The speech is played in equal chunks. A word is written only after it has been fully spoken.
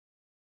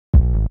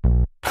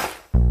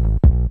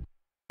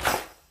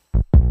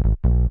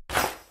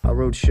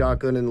rode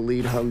shotgun in the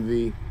lead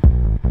Humvee,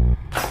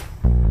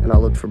 and I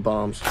looked for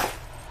bombs.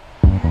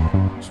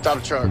 Stop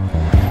the truck.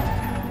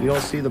 You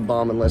don't see the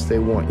bomb unless they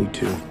want you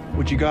to.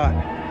 What you got?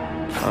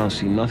 I don't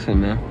see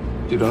nothing, man.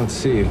 You don't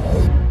see it.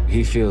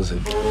 He feels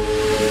it.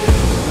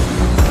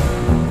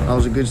 I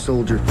was a good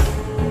soldier.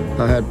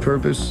 I had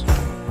purpose,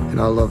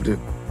 and I loved it.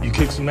 You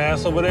kick some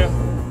ass over there?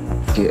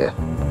 Yeah.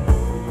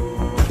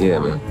 Yeah,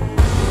 man.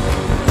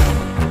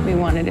 We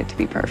wanted it to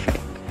be perfect.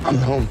 I'm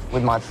home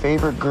with my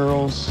favorite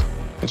girls.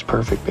 It's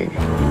perfect, baby.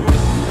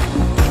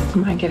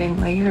 Am I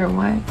getting laid or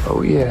what?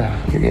 Oh, yeah,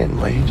 you're getting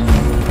laid.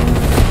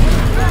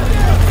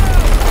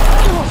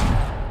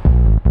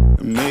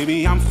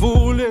 Maybe I'm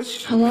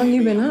foolish. How long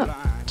you been up?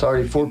 It's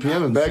already 4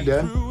 p.m. in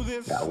Baghdad.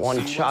 Got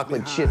one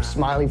chocolate chip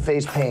smiley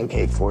face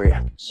pancake for you.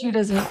 She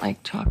doesn't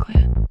like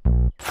chocolate.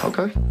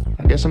 Okay,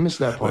 I guess I missed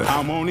that part.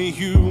 I'm only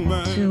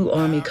human. 2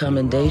 Army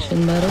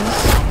Commendation Medals,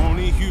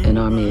 an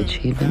Army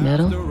Achievement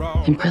Medal.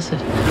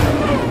 Impressive.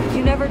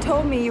 You never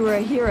told me you were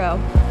a hero.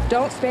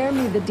 Don't spare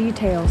me the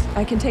details.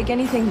 I can take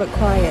anything but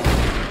quiet.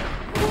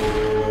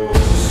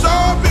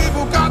 Some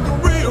people got the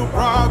real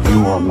problem.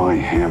 You are my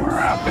hammer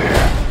out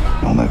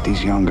there. Don't let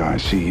these young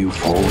guys see you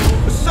fold.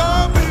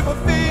 Some people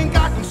think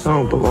I can. I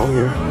don't belong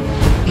here.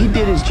 He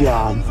did his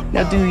job.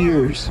 Now do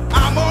yours.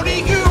 I'm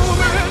only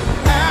human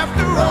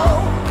after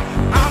all.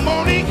 I'm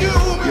only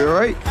human. You all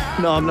right?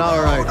 No, I'm not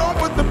all right. Don't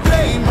put the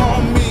blame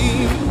on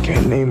me.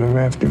 Can't name him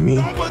after me.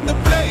 Don't put the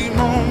blame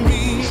on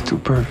me. He's too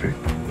perfect.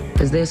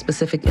 Is there a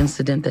specific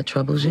incident that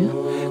troubles you?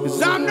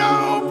 'Cause I'm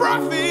no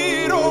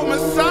prophet or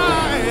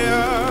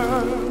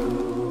messiah.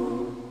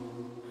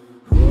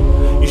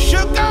 You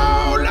should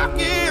go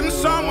looking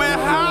somewhere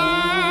high.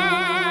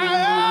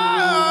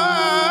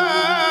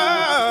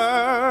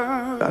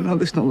 I know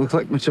this don't look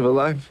like much of a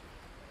life,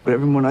 but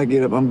every morning I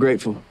get up, I'm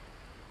grateful.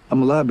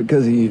 I'm alive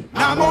because of you.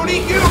 I'm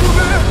only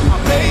human. I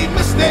made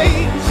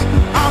mistakes.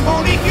 I'm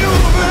only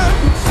human.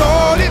 It's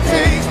all it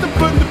takes to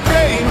put the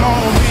blame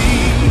on me.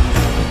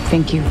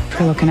 Thank you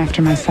for looking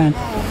after my son.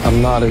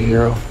 I'm not a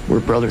hero.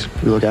 We're brothers.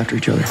 We look after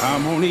each other.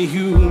 I'm only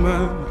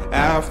human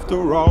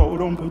after all.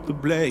 Don't put the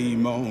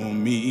blame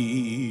on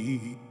me.